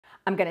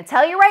I'm gonna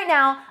tell you right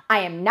now, I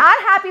am not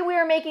happy we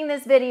are making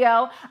this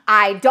video.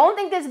 I don't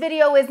think this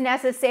video is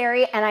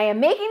necessary, and I am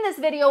making this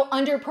video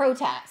under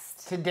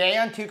protest. Today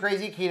on Two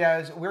Crazy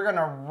Ketos, we're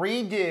gonna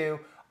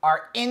redo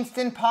our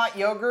Instant Pot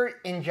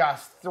yogurt in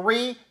just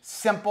 3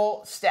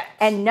 simple steps.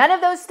 And none of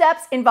those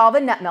steps involve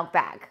a nut milk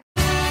bag.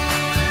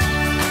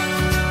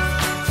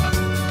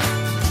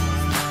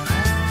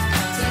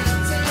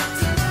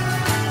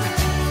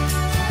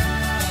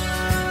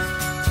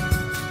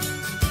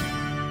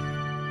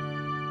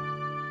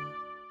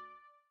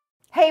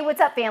 Hey,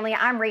 what's up, family?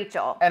 I'm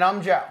Rachel. And I'm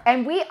Joe.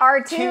 And we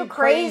are Two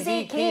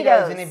Crazy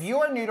Ketos. And if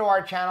you are new to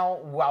our channel,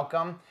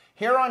 welcome.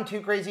 Here on Two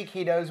Crazy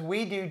Ketos,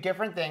 we do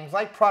different things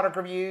like product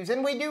reviews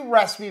and we do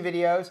recipe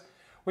videos.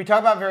 We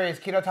talk about various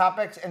keto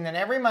topics, and then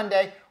every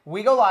Monday,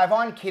 we go live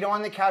on Keto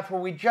on the Couch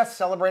where we just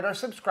celebrate our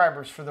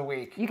subscribers for the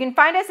week. You can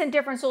find us in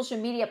different social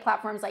media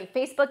platforms like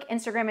Facebook,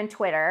 Instagram, and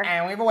Twitter.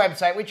 And we have a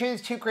website, which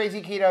is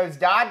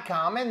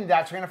twocrazyketos.com, and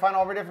that's where you're gonna find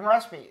all of our different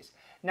recipes.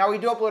 Now, we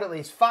do upload at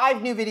least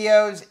 5 new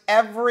videos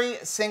every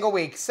single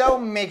week, so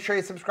make sure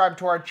you subscribe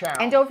to our channel.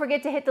 And don't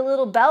forget to hit the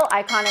little bell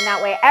icon, and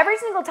that way, every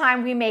single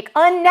time we make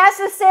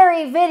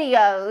unnecessary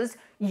videos,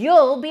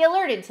 you'll be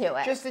alerted to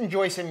it. Just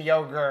enjoy some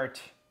yogurt.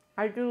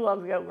 I do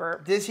love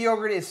yogurt. This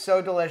yogurt is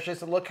so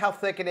delicious. Look how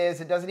thick it is.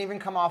 It doesn't even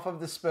come off of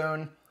the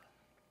spoon.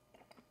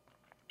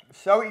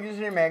 So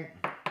easy to make.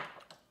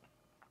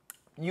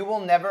 You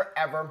will never,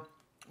 ever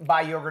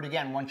buy yogurt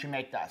again once you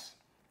make this.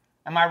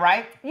 Am I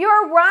right?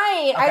 You're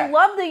right. Okay. I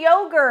love the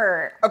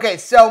yogurt. Okay,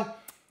 so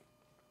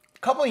a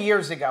couple of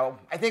years ago,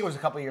 I think it was a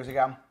couple of years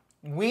ago,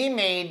 we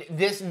made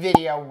this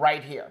video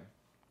right here.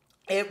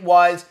 It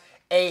was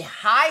a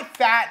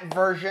high-fat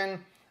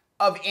version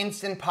of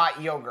Instant Pot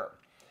yogurt.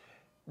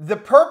 The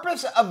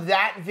purpose of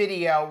that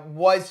video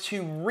was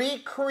to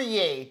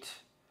recreate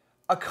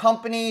a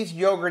company's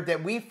yogurt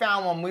that we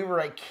found when we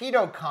were at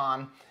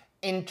KetoCon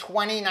in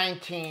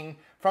 2019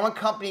 from a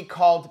company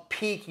called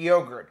Peak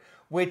Yogurt,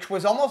 which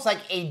was almost like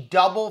a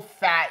double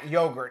fat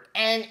yogurt,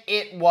 and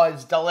it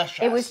was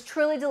delicious. It was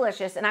truly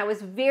delicious, and I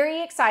was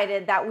very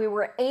excited that we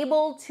were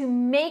able to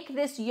make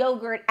this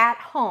yogurt at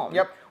home.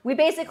 Yep. We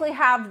basically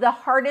have the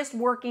hardest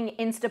working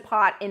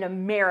Instapot in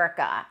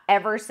America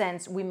ever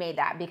since we made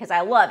that, because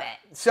I love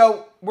it.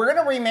 So we're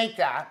gonna remake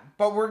that,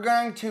 but we're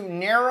going to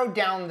narrow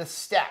down the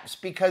steps,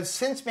 because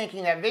since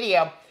making that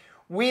video,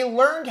 we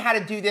learned how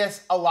to do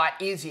this a lot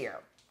easier.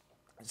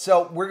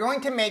 So we're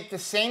going to make the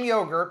same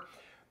yogurt,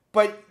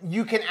 but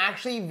you can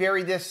actually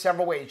vary this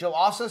several ways. You'll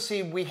also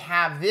see we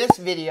have this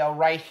video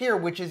right here,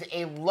 which is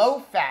a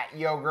low-fat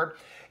yogurt.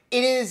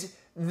 It is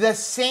the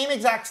same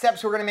exact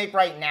steps we're gonna make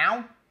right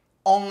now,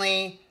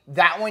 only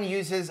that one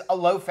uses a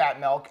low-fat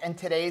milk, and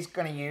today's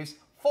gonna use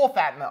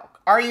full-fat milk.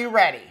 Are you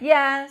ready?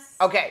 Yes.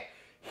 Okay,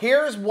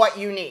 here's what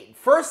you need.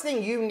 First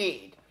thing you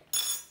need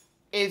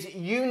is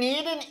you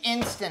need an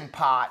Instant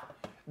Pot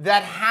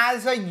that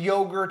has a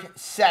yogurt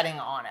setting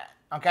on it,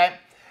 okay?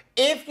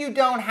 If you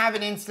don't have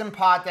an Instant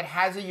Pot that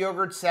has a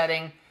yogurt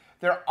setting,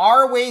 there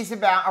are ways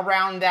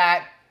around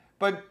that,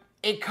 but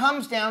it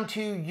comes down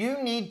to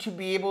you need to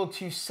be able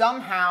to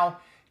somehow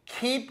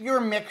keep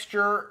your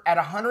mixture at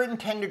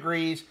 110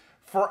 degrees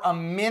for a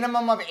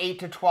minimum of 8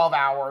 to 12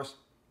 hours.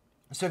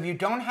 So if you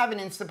don't have an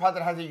Instant Pot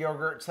that has a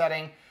yogurt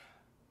setting,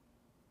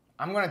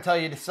 I'm going to tell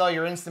you to sell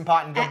your Instant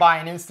Pot and go buy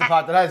an Instant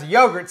Pot that has a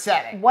yogurt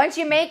setting. Once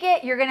you make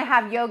it, you're going to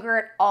have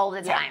yogurt all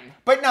the time. Yeah.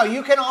 But no,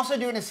 you can also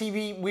do it in a sous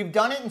vide. We've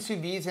done it in sous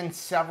vide in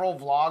several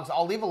vlogs.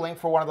 I'll leave a link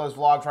for one of those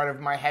vlogs right over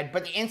my head.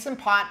 But the Instant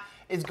Pot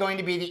is going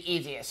to be the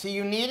easiest. So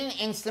you need an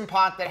Instant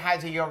Pot that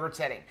has a yogurt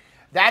setting.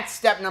 That's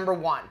step number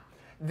 1.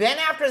 Then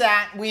after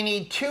that, we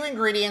need 2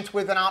 ingredients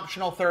with an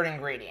optional 3rd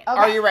ingredient. Okay.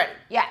 Are you ready?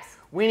 Yes.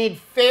 We need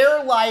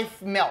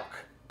Fairlife milk.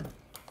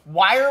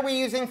 Why are we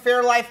using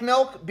Fairlife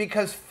milk?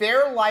 Because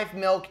Fairlife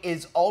milk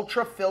is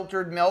ultra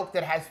filtered milk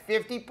that has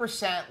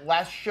 50%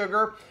 less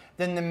sugar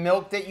than the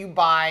milk that you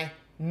buy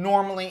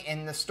normally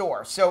in the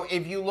store. So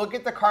if you look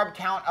at the carb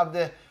count of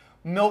the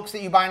milks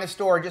that you buy in the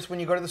store, just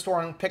when you go to the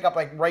store and pick up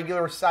like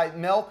regular size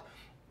milk,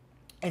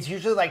 it's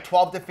usually like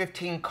 12 to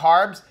 15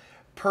 carbs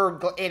per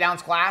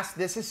 8-ounce glass.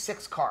 This is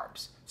 6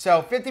 carbs.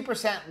 So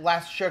 50%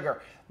 less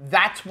sugar.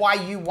 That's why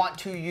you want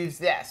to use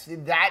this.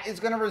 That is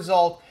going to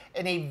result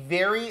in a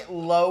very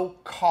low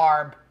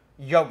carb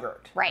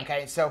yogurt. Right.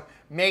 Okay, so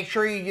make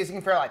sure you're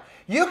using Fairlife.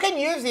 You can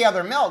use the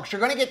other milks.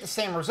 You're going to get the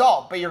same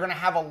result, but you're going to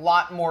have a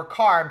lot more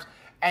carbs,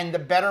 and the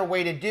better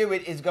way to do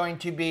it is going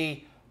to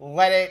be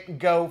let it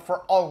go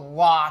for a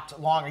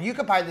lot longer. You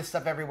can buy this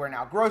stuff everywhere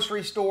now.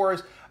 Grocery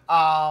stores,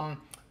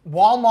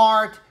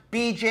 Walmart,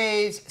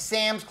 BJ's,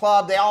 Sam's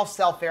Club, they all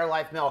sell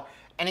Fairlife milk.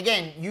 And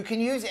again, you can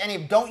use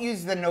don't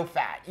use the no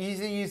fat.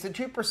 Either use the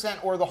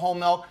 2% or the whole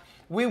milk.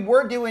 We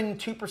were doing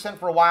 2%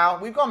 for a while.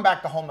 We've gone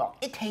back to whole milk.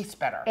 It tastes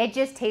better. It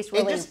just tastes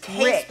really rich. It just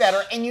tastes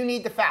better, and you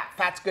need the fat.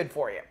 Fat's good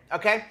for you,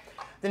 okay?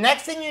 The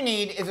next thing you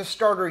need is a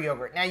starter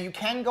yogurt. Now, you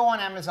can go on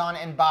Amazon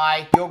and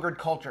buy yogurt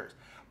cultures,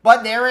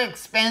 But they're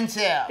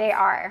expensive. They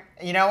are.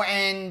 You know,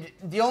 and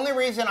the only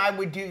reason I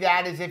would do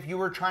that is if you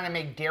were trying to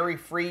make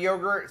dairy-free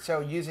yogurt, so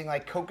using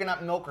like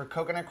coconut milk or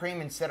coconut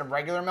cream instead of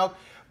regular milk.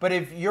 But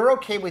if you're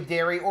okay with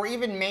dairy, or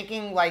even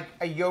making like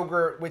a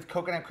yogurt with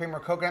coconut cream or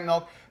coconut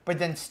milk, but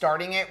then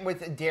starting it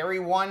with a dairy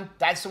one,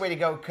 that's the way to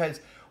go.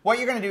 Because what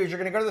you're going to do is you're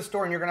going to go to the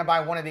store and you're going to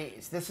buy one of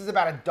these. This is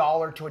about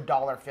 $1 to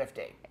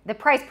 $1.50. The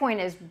price point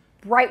is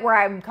right where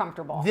I'm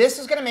comfortable. This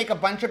is going to make a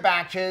bunch of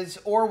batches,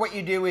 or what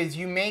you do is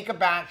you make a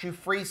batch, you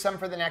freeze some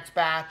for the next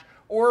batch,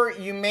 or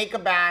you make a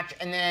batch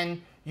and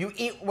then you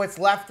eat what's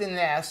left in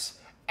this,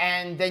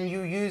 and then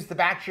you use the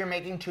batch you're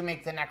making to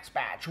make the next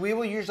batch. We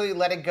will usually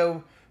let it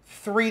go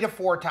 3 to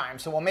 4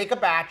 times. So we'll make a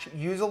batch,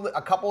 use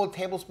a couple of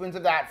tablespoons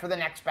of that for the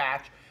next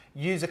batch,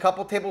 use a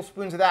couple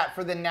tablespoons of that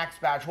for the next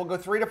batch. We'll go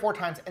 3 to 4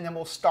 times and then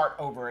we'll start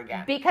over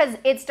again. Because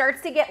it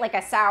starts to get like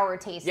a sour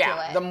taste to it.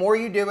 Yeah, the more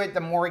you do it,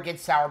 the more it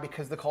gets sour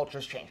because the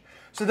cultures change.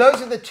 So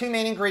those are the 2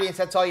 main ingredients.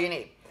 That's all you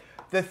need.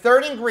 The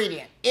third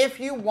ingredient, if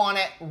you want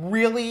it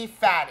really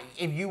fatty,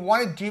 if you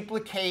want to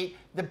duplicate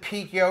the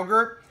Peak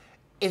yogurt,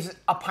 is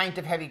a pint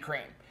of heavy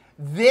cream.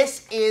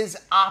 This is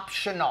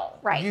optional.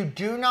 Right. You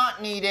do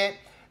not need it.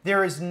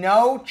 There is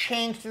no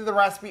change to the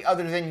recipe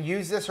other than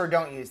use this or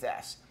don't use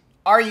this.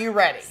 Are you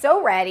ready?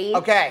 So ready.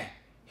 Okay,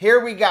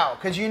 here we go.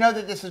 Because you know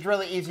that this is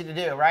really easy to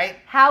do, right?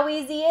 How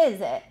easy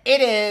is it?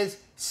 It is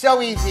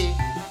so easy,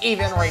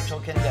 even Rachel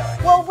can do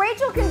it. Well,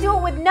 Rachel can do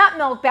it with nut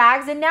milk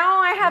bags, and now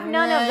I have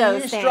none of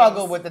those things. You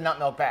struggle with the nut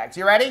milk bags.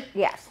 You ready?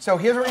 Yes. So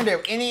here's what we're going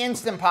to do. In the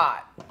Instant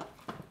Pot,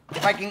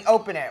 if I can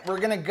open it, we're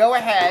going to go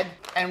ahead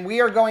and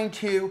we are going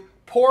to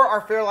pour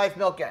our Fairlife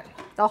milk in.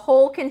 The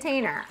whole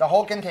container. The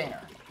whole container.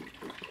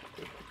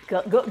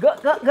 Go, go, go,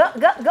 go, go, go,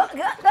 go, go, go,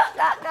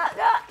 go, go,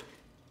 go.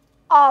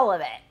 All of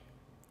it.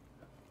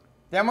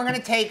 Then we're going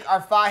to take our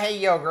Fahe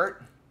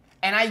yogurt.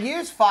 And I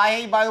use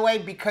Fahe, by the way,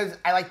 because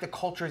I like the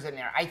cultures in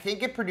there. I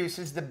think it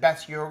produces the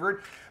best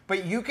yogurt.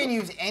 But you can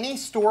use any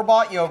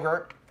store-bought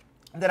yogurt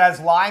that has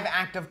live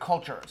active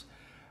cultures.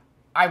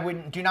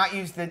 Do not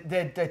use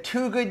the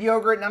Too Good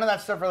yogurt. None of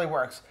that stuff really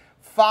works.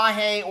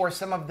 Fahe or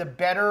some of the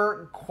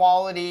better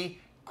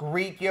quality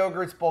Greek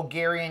yogurts,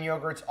 Bulgarian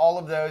yogurts, all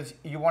of those,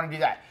 you want to do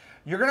that.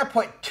 You're going to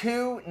put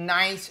 2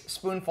 nice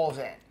spoonfuls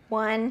in.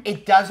 1.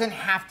 It doesn't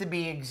have to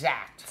be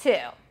exact. 2.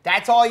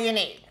 That's all you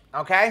need,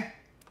 okay?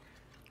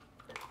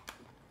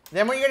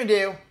 Then what you're going to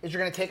do is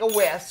you're going to take a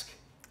whisk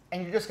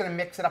and you're just going to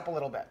mix it up a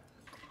little bit.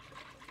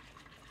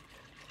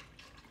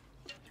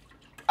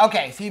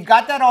 Okay, so you've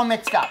got that all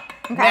mixed up.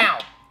 Okay. Now,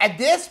 at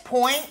this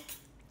point,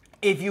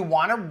 if you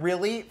want a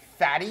really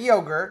fatty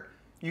yogurt,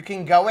 you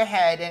can go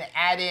ahead and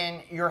add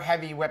in your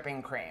heavy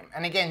whipping cream.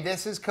 And again,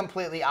 this is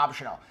completely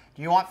optional.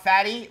 Do you want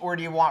fatty or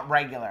do you want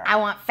regular? I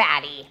want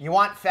fatty. You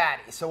want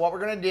fatty. So what we're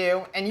going to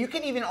do, and you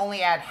can even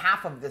only add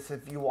half of this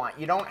if you want.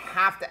 You don't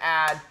have to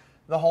add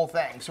the whole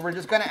thing. So we're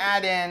just going to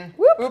add in,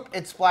 whoop,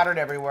 it splattered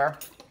everywhere,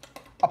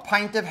 a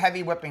pint of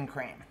heavy whipping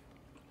cream.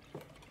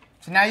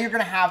 So now you're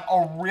going to have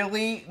a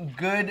really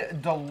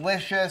good,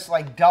 delicious,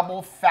 like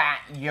double fat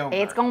yogurt.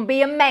 It's going to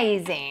be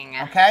amazing.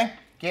 Okay,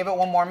 give it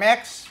one more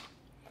mix.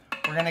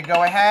 We're going to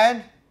go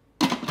ahead.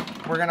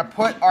 We're going to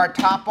put our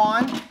top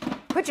on.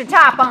 Put your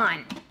top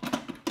on.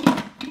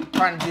 I'm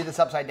trying to do this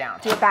upside down.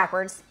 Do it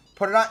backwards.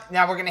 Put it on.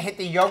 Now we're going to hit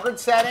the yogurt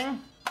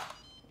setting.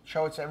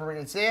 Show it so everybody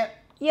can see it.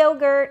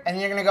 Yogurt. And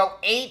you're going to go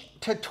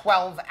 8 to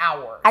 12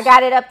 hours. I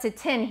got it up to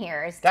 10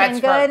 here. Is 10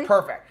 good? That's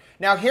perfect.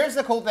 Now here's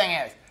the cool thing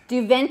is. Do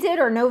you vent it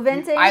or no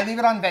venting? I leave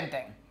it on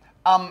venting.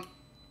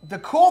 The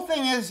cool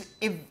thing is,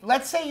 if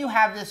let's say you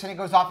have this and it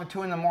goes off at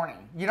 2 in the morning,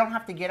 you don't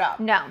have to get up.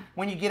 No.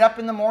 When you get up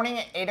in the morning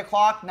at 8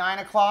 o'clock, 9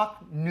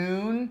 o'clock,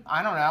 noon,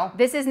 I don't know.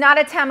 This is not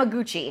a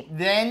Tamagotchi.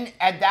 Then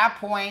at that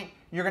point,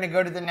 you're going to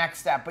go to the next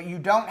step, but you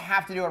don't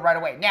have to do it right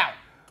away. Now,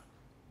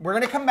 we're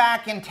going to come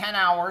back in 10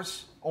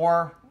 hours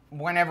or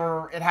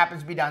whenever it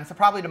happens to be done. So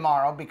probably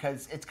tomorrow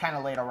because it's kind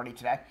of late already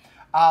today.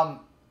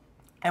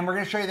 And we're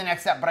going to show you the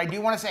next step. But I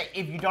do want to say,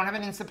 if you don't have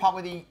an Instant Pot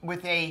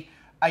with a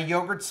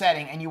yogurt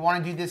setting and you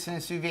want to do this in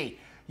a sous vide,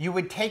 you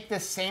would take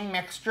this same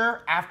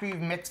mixture after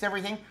you've mixed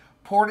everything,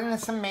 pour it into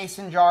some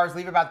mason jars,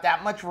 leave about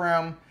that much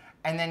room,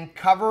 and then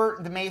cover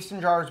the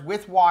mason jars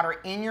with water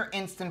in your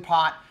Instant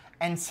Pot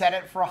and set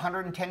it for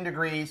 110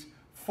 degrees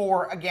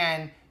for,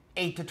 again,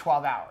 8 to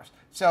 12 hours.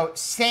 So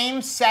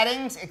same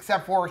settings,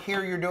 except for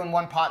here you're doing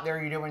 1 pot,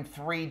 there you're doing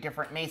 3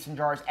 different mason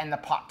jars and the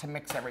pot to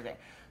mix everything.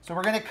 So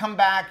we're going to come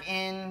back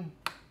in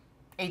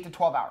 8 to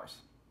 12 hours.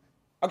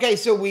 Okay,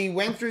 so we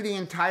went through the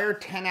entire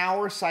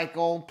 10-hour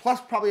cycle, plus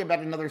probably about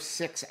another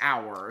 6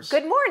 hours.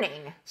 Good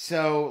morning.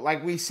 So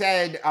like we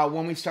said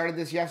when we started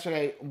this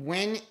yesterday,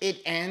 when it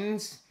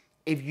ends,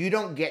 if you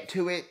don't get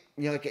to it,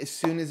 you know, like as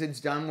soon as it's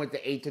done with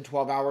the 8 to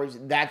 12 hours,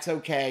 that's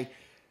okay.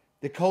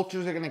 The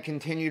cultures are going to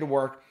continue to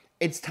work.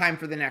 It's time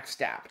for the next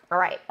step. All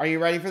right. Are you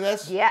ready for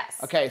this? Yes.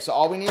 Okay, so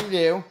all we need to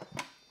do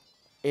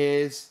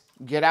is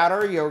get out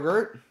our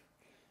yogurt,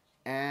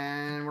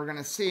 and we're going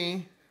to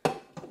see.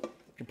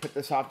 You can put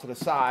this off to the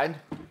side.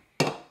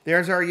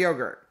 There's our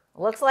yogurt.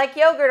 Looks like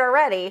yogurt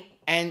already.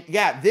 And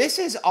yeah, this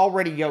is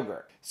already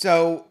yogurt.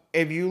 So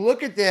if you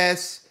look at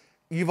this,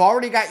 you've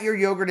already got your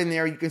yogurt in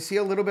there. You can see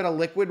a little bit of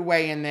liquid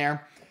whey in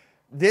there.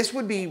 This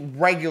would be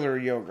regular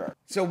yogurt.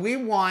 So we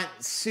want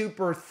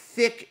super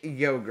thick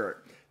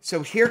yogurt.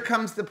 So here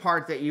comes the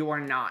part that you are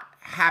not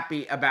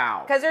happy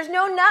about. Because there's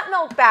no nut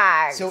milk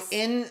bags. So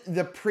in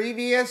the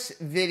previous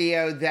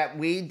video that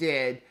we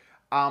did,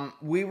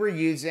 we were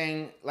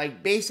using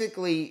like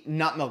basically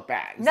nut milk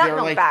bags. Nut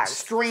milk like bags.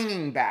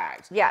 Straining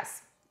bags.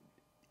 Yes.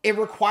 It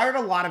required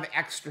a lot of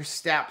extra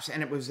steps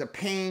and it was a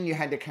pain. You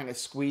had to kind of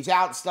squeeze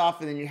out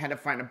stuff and then you had to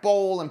find a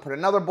bowl and put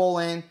another bowl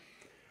in.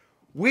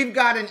 We've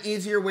got an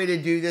easier way to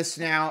do this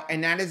now,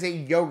 and that is a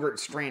yogurt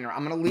strainer.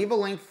 I'm going to leave a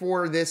link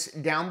for this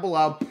down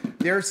below.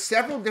 There's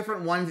several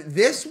different ones.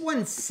 This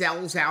one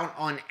sells out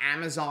on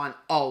Amazon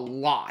a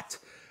lot.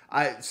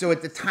 So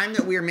at the time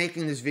that we are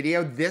making this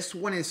video, this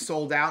one is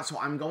sold out. So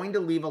I'm going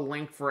to leave a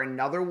link for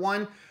another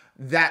one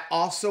that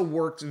also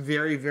works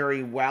very,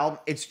 very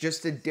well. It's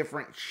just a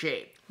different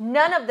shape.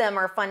 None of them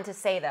are fun to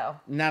say, though.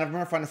 None of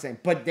them are fun to say,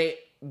 but they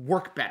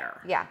work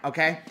better. Yeah.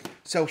 Okay?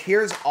 So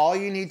here's all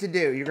you need to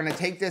do. You're going to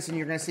take this and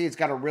you're going to see it's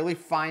got a really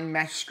fine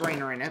mesh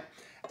strainer in it.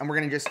 And we're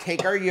going to just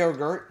take our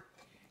yogurt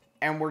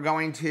and we're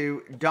going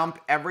to dump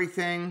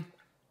everything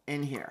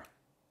in here.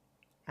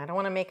 I don't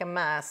want to make a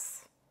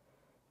mess.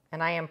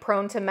 And I am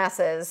prone to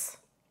messes.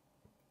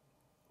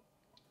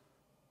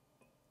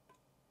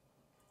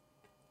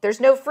 There's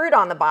no fruit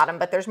on the bottom,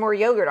 but there's more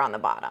yogurt on the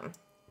bottom.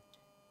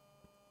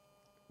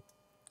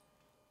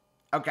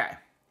 Okay.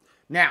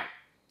 Now,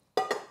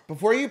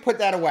 before you put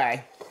that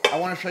away, I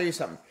want to show you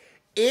something.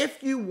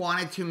 If you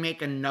wanted to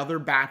make another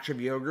batch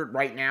of yogurt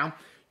right now,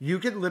 you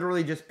could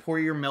literally just pour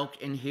your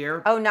milk in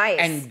here. Oh, nice.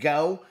 And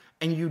go,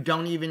 and you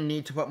don't even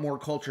need to put more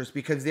cultures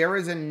because there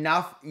is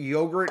enough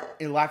yogurt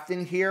left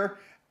in here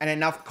and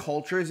enough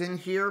cultures in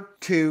here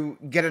to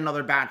get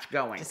another batch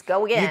going. Just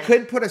go again. You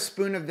could put a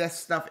spoon of this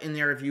stuff in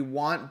there if you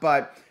want,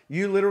 but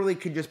you literally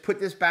could just put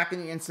this back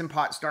in the Instant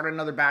Pot, start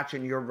another batch,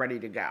 and you're ready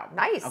to go.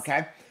 Nice.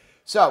 Okay?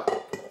 So,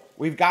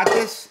 we've got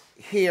this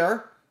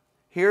here.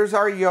 Here's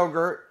our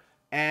yogurt,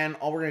 and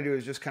all we're going to do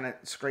is just kind of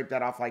scrape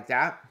that off like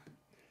that.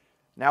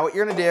 Now what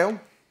you're going to do,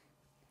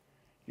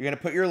 you're going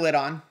to put your lid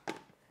on,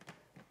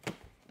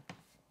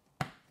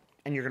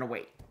 and you're going to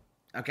wait.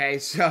 Okay,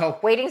 so...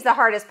 Waiting's the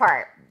hardest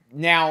part.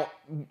 Now,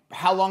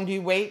 how long do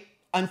you wait?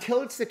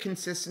 Until it's the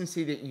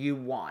consistency that you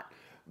want.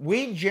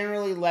 We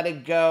generally let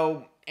it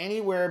go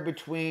anywhere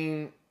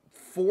between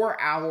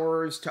 4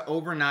 hours to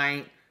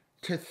overnight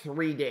to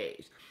 3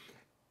 days.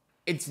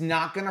 It's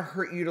not going to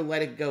hurt you to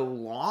let it go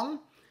long.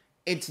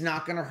 It's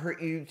not going to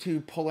hurt you to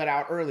pull it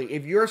out early.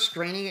 If you're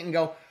straining it and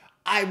go,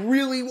 I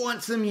really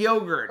want some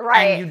yogurt,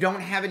 right, and you don't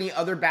have any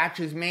other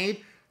batches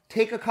made,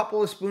 take a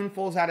couple of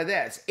spoonfuls out of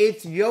this.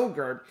 It's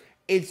yogurt.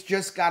 It's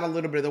just got a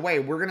little bit of the whey.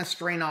 We're going to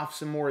strain off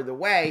some more of the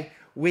whey,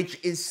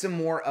 which is some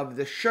more of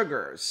the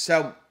sugars.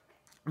 So,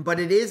 but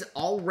it is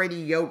already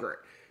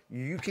yogurt.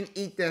 You can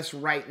eat this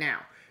right now.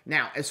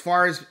 Now, as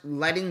far as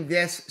letting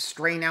this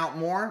strain out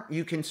more,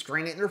 you can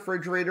strain it in the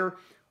refrigerator,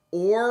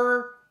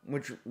 or,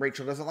 which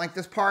Rachel doesn't like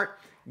this part,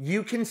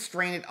 you can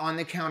strain it on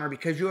the counter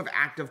because you have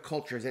active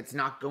cultures. It's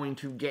not going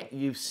to get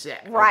you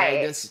sick. Right.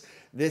 Okay?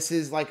 This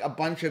is like a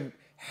bunch of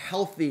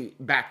healthy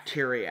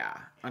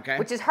bacteria. Okay.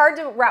 Which is hard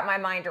to wrap my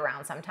mind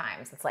around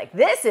sometimes. It's like,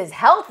 this is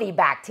healthy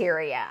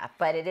bacteria,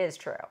 but it is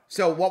true.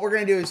 So what we're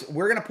going to do is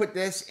we're going to put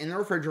this in the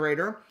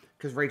refrigerator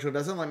because Rachel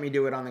doesn't let me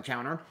do it on the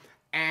counter.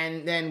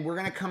 And then we're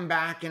going to come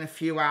back in a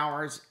few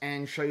hours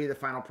and show you the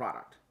final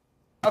product.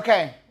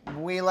 Okay,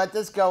 we let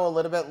this go a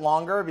little bit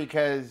longer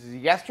because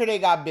yesterday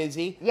got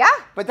busy. Yeah.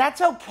 But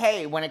that's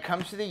okay. When it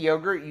comes to the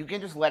yogurt, you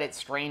can just let it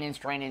strain and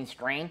strain and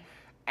strain.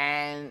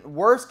 And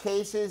worst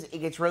cases, it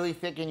gets really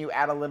thick and you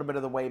add a little bit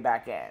of the whey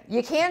back in.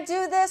 You can't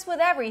do this with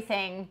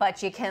everything,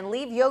 but you can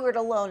leave yogurt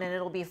alone and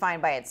it'll be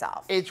fine by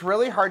itself. It's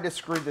really hard to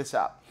screw this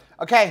up.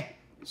 Okay,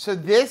 so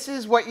this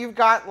is what you've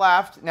got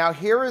left. Now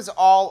here is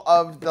all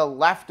of the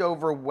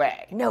leftover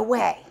whey. No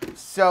way.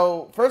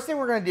 So first thing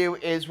we're going to do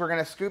is we're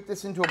going to scoop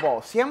this into a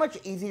bowl. See how much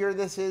easier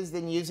this is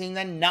than using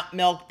the nut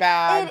milk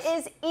bags? It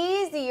is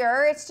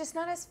easier. It's just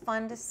not as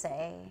fun to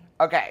say.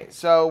 Okay,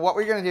 so what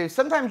we're going to do,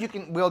 sometimes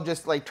we'll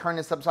just like turn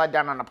this upside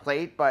down on a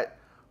plate, but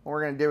what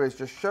we're going to do is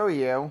just show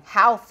you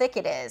how thick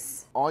it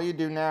is. All you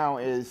do now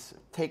is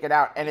take it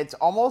out, and it's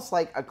almost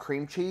like a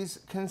cream cheese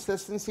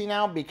consistency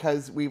now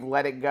because we've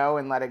let it go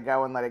and let it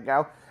go and let it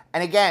go.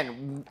 And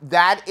again,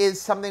 that is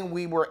something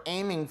we were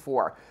aiming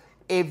for.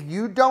 If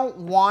you don't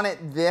want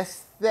it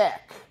this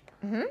thick,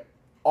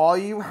 all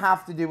you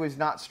have to do is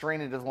not strain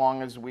it as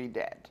long as we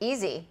did.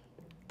 Easy.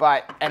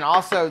 And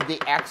also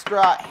the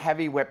extra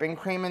heavy whipping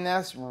cream in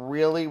this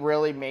really,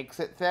 really makes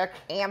it thick.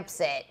 Amps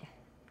it.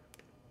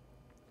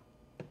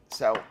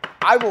 So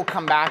I will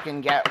come back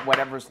and get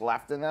whatever's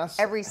left in this.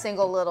 Every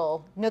single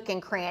little nook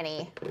and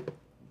cranny.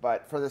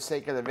 But for the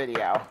sake of the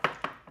video,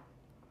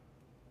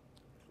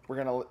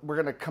 we're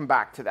gonna come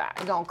back to that.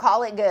 We're gonna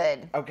call it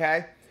good.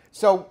 Okay?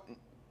 So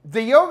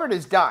the yogurt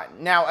is done.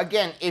 Now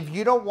again, if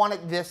you don't want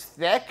it this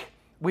thick,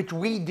 which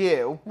we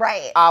do.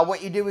 Right.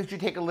 What you do is you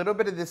take a little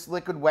bit of this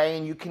liquid whey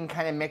and you can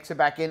kind of mix it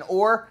back in,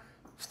 or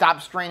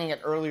stop straining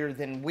it earlier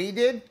than we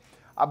did.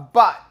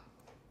 But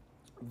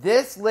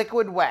this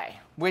liquid whey,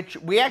 which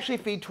we actually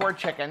feed to our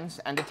chickens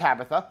and to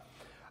Tabitha,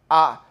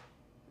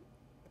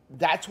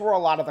 that's where a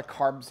lot of the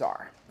carbs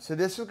are. So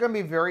this is going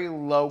to be very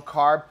low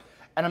carb.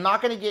 And I'm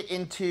not going to get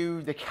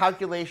into the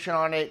calculation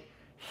on it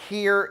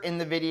here in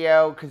the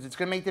video because it's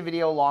going to make the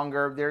video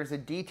longer. There's a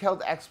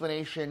detailed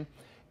explanation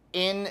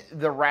in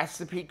the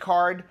recipe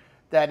card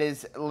that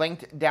is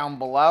linked down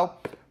below.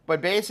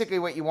 But basically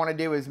what you want to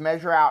do is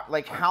measure out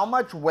like how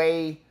much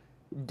whey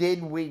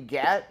did we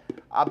get,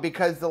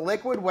 because the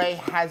liquid whey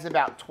has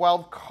about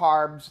 12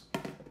 carbs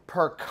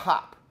per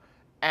cup.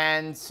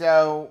 And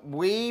so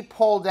we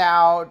pulled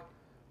out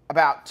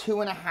about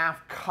 2.5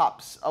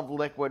 cups of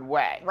liquid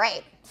whey.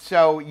 Right.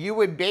 So you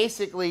would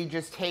basically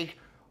just take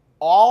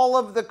all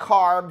of the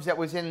carbs that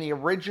was in the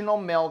original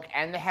milk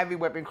and the heavy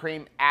whipping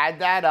cream, add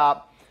that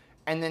up,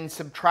 and then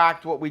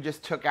subtract what we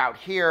just took out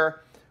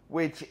here,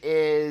 which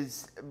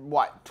is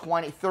what,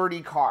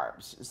 30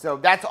 carbs. So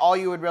that's all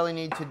you would really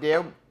need to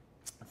do.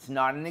 It's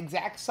not an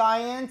exact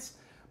science,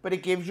 but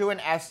it gives you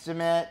an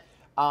estimate.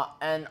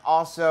 And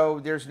also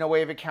there's no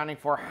way of accounting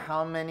for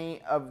how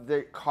many of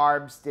the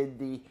carbs did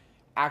the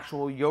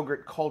actual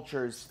yogurt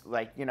cultures,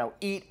 like, you know,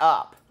 eat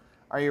up.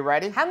 Are you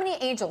ready? How many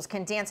angels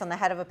can dance on the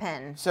head of a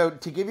pin? So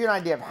to give you an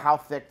idea of how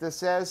thick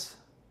this is,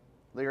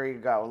 there you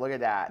go. Look at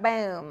that.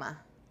 Boom.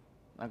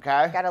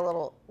 Okay. Got a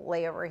little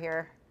layover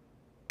here.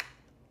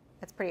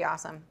 That's pretty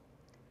awesome.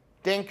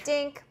 Dink.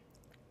 Dink.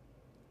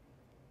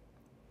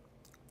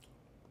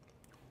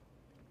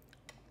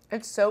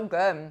 It's so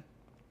good.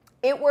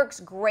 It works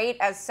great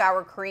as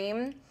sour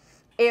cream.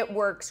 It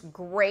works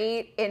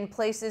great in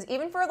places,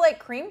 even for like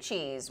cream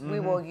cheese, we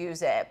will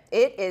use it.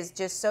 It is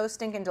just so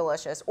stinking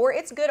delicious. Or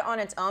it's good on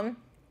its own,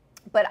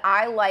 but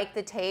I like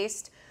the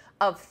taste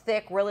of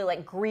thick, really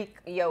like Greek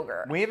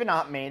yogurt. We have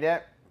not made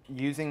it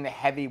using the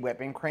heavy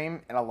whipping cream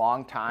in a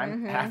long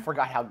time, and I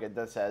forgot how good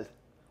this is.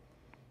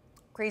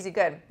 Crazy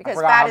good, because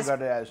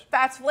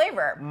fat's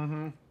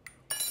flavor.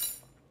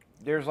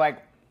 There's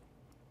like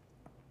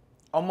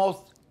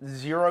almost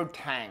zero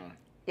tang.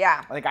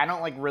 Yeah. Like, I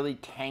don't like really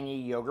tangy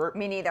yogurt.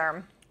 Me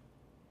neither.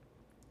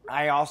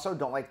 I also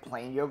don't like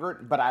plain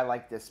yogurt, but I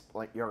like this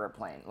yogurt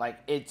plain. Like,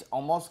 it's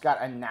almost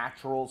got a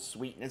natural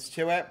sweetness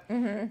to it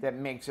that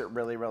makes it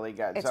really, really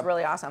good. It's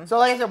really awesome. So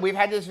like I said, we've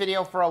had this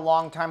video for a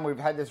long time. We've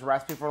had this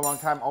recipe for a long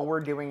time. All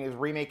we're doing is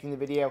remaking the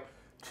video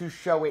to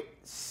show it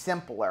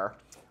simpler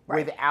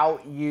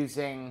without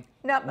using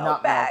nut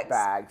milk bags.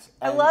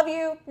 I And love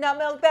you, nut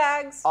milk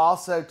bags.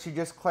 also, to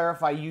just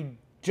clarify, you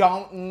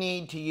don't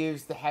need to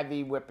use the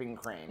heavy whipping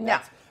cream. No.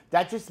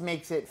 That just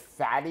makes it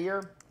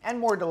fattier and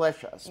more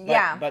delicious.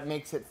 But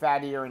makes it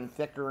fattier and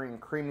thicker and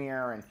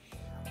creamier and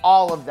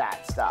all of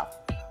that stuff.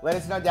 Let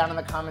us know down in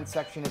the comment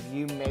section if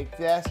you make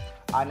this.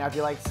 Now, if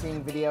you like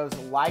seeing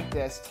videos like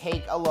this,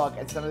 take a look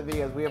at some of the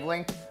videos we have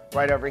linked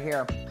right over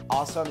here.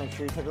 Also, make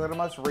sure you take a look at the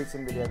most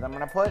recent video that I'm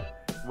going to put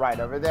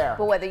right over there.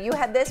 But whether you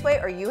head this way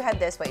or you head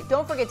this way,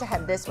 don't forget to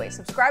head this way.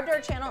 Subscribe to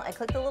our channel and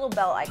click the little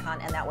bell icon,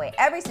 and that way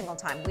every single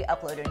time we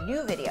upload a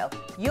new video,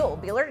 you'll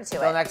be alerted to it.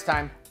 Until next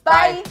time.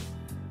 Bye.